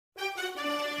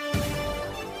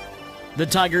The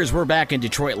Tigers were back in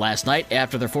Detroit last night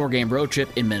after their 4-game road trip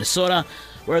in Minnesota,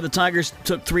 where the Tigers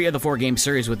took 3 of the 4-game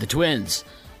series with the Twins.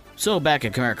 So back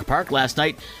at Comerica Park last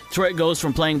night, Detroit goes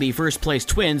from playing the first-place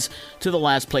Twins to the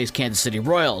last-place Kansas City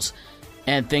Royals,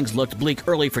 and things looked bleak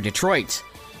early for Detroit.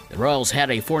 The Royals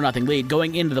had a 4-0 lead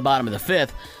going into the bottom of the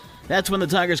 5th. That's when the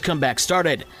Tigers' comeback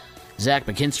started. Zach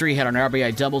McKinstry had an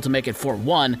RBI double to make it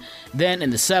 4-1. Then in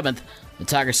the 7th, the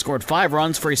Tigers scored 5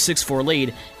 runs for a 6-4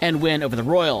 lead and win over the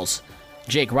Royals.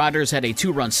 Jake Rogers had a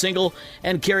 2-run single,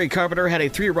 and Kerry Carpenter had a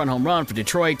 3-run home run for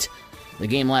Detroit. The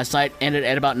game last night ended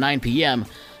at about 9 p.m.,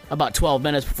 about 12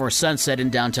 minutes before sunset in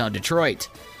downtown Detroit.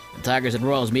 The Tigers and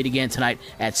Royals meet again tonight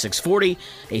at 6:40,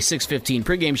 a 6:15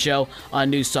 pregame show on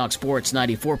News Talk Sports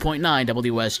 94.9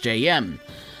 WSJM.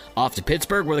 Off to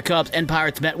Pittsburgh, where the Cubs and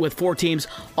Pirates met with 4 teams,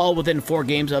 all within 4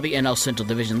 games of the NL Central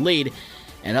Division lead,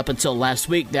 and up until last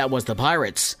week, that was the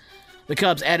Pirates. The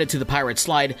Cubs added to the Pirates'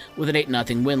 slide with an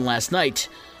 8-0 win last night.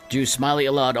 Drew Smyly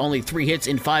allowed only 3 hits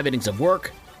in 5 innings of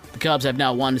work. The Cubs have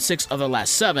now won 6 of their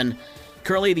last 7.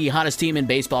 Currently, the hottest team in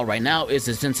baseball right now is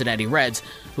the Cincinnati Reds,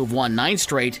 who've won 9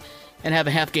 straight and have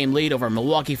a half-game lead over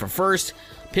Milwaukee for first.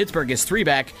 Pittsburgh is 3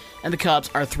 back, and the Cubs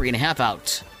are 3.5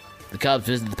 out. The Cubs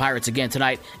visit the Pirates again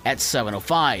tonight at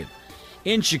 7:05.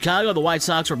 In Chicago, the White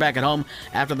Sox were back at home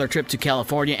after their trip to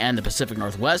California and the Pacific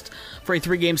Northwest for a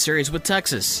 3-game series with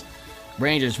Texas.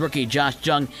 Rangers rookie Josh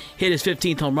Jung hit his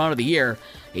 15th home run of the year,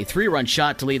 a 3-run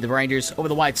shot to lead the Rangers over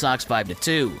the White Sox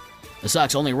 5-2. The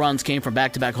Sox only runs came from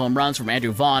back-to-back home runs from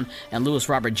Andrew Vaughn and Lewis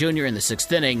Robert Jr. in the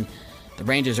 6th inning. The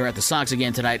Rangers are at the Sox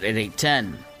again tonight at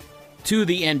 8:10. To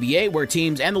the NBA, where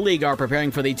teams and the league are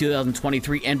preparing for the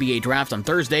 2023 NBA Draft on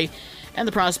Thursday, and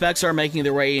the prospects are making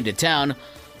their way into town,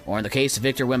 or in the case of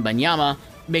Victor Wembanyama,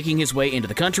 making his way into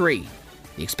the country.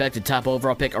 The expected top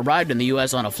overall pick arrived in the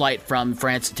U.S. on a flight from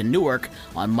France to Newark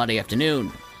on Monday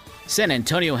afternoon. San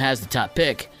Antonio has the top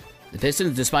pick. The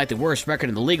Pistons, despite the worst record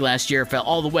in the league last year, fell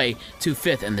all the way to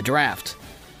 5th in the draft.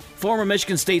 Former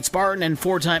Michigan State Spartan and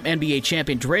 4-time NBA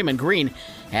champion Draymond Green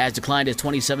has declined his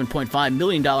 $27.5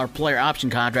 million player option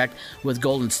contract with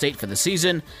Golden State for the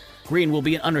season. Green will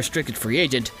be an unrestricted free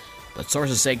agent, but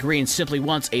sources say Green simply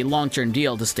wants a long-term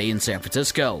deal to stay in San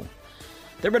Francisco.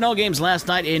 There were no games last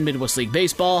night in Midwest League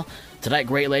Baseball. Tonight,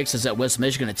 Great Lakes is at West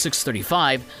Michigan at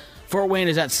 6:35. Fort Wayne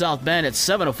is at South Bend at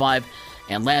 7:05.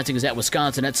 And Lansing is at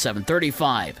Wisconsin at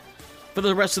 7:35. For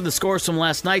the rest of the scores from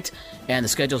last night and the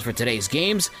schedules for today's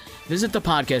games, visit the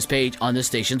podcast page on this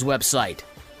station's website.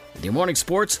 With your morning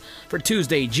sports for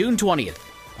Tuesday, June 20th,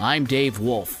 I'm Dave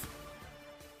Wolf.